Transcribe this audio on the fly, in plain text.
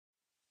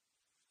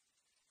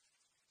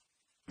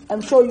I'm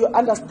sure you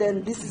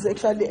understand this is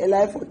actually a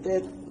life or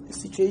death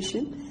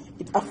situation.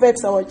 It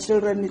affects our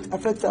children, it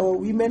affects our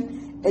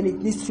women, and it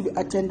needs to be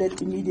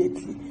attended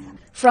immediately.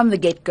 From the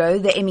get-go,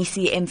 the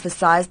MEC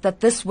emphasized that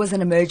this was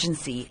an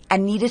emergency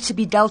and needed to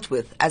be dealt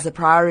with as a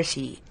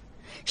priority.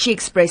 She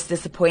expressed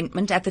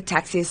disappointment at the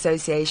taxi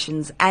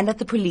associations and at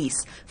the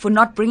police for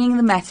not bringing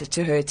the matter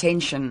to her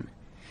attention.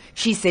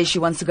 She says she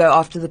wants to go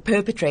after the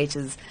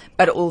perpetrators,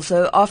 but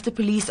also after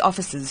police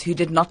officers who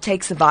did not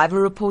take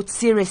survivor reports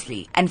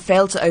seriously and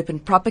failed to open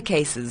proper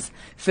cases,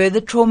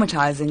 further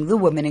traumatizing the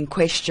women in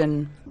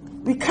question.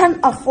 We can't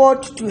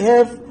afford to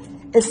have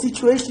a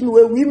situation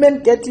where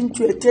women get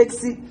into a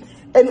taxi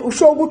and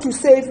ushogu to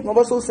save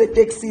ngoba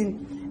taxi,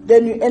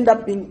 then you end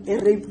up being a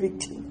rape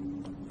victim.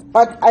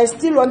 But I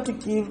still want to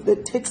give the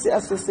taxi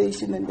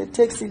association and the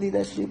taxi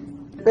leadership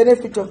the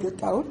benefit of the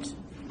doubt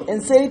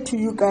and say to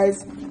you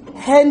guys,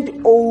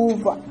 hand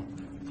over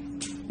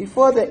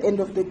before the end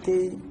of the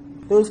day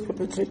those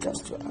perpetrators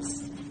to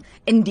us.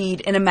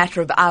 Indeed, in a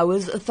matter of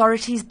hours,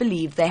 authorities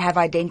believe they have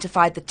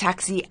identified the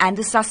taxi and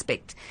a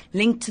suspect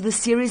linked to the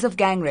series of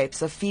gang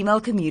rapes of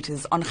female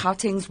commuters on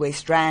Gauteng's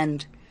West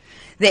Rand.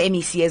 The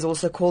MEC has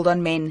also called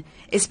on men,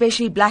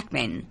 especially black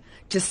men,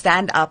 to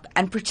stand up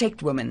and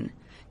protect women,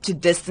 to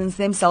distance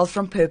themselves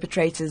from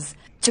perpetrators,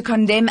 to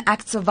condemn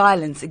acts of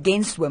violence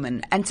against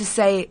women, and to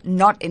say,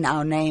 not in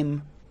our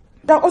name.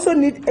 I also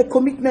need a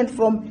commitment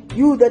from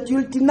you that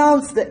you'll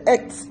denounce the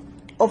acts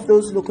of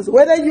those locals,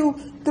 whether you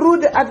through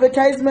the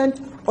advertisement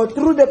or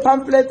through the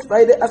pamphlets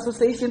by the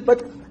association,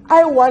 but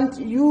I want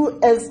you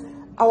as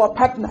our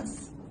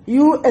partners,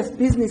 you as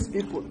business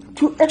people,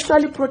 to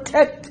actually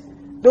protect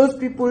those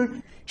people.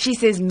 She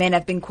says men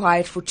have been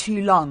quiet for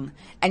too long,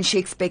 and she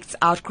expects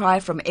outcry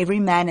from every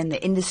man in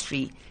the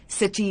industry,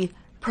 city,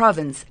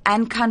 province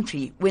and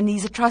country when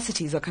these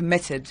atrocities are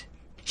committed.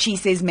 She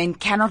says men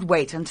cannot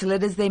wait until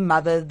it is their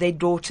mother, their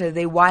daughter,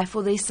 their wife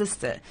or their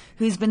sister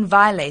who's been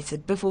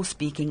violated before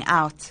speaking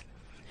out.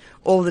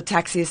 All the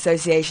taxi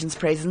associations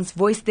present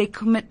voiced their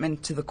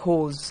commitment to the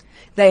cause.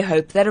 They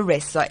hope that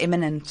arrests are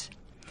imminent.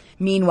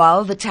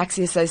 Meanwhile, the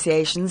taxi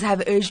associations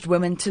have urged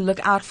women to look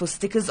out for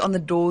stickers on the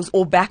doors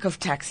or back of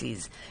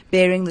taxis,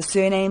 bearing the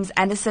surnames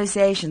and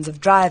associations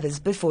of drivers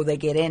before they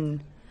get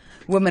in.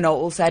 Women are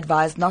also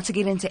advised not to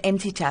get into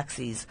empty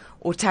taxis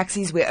or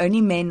taxis where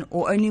only men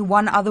or only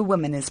one other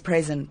woman is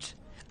present.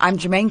 I'm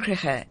Jermaine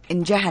Krige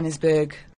in Johannesburg.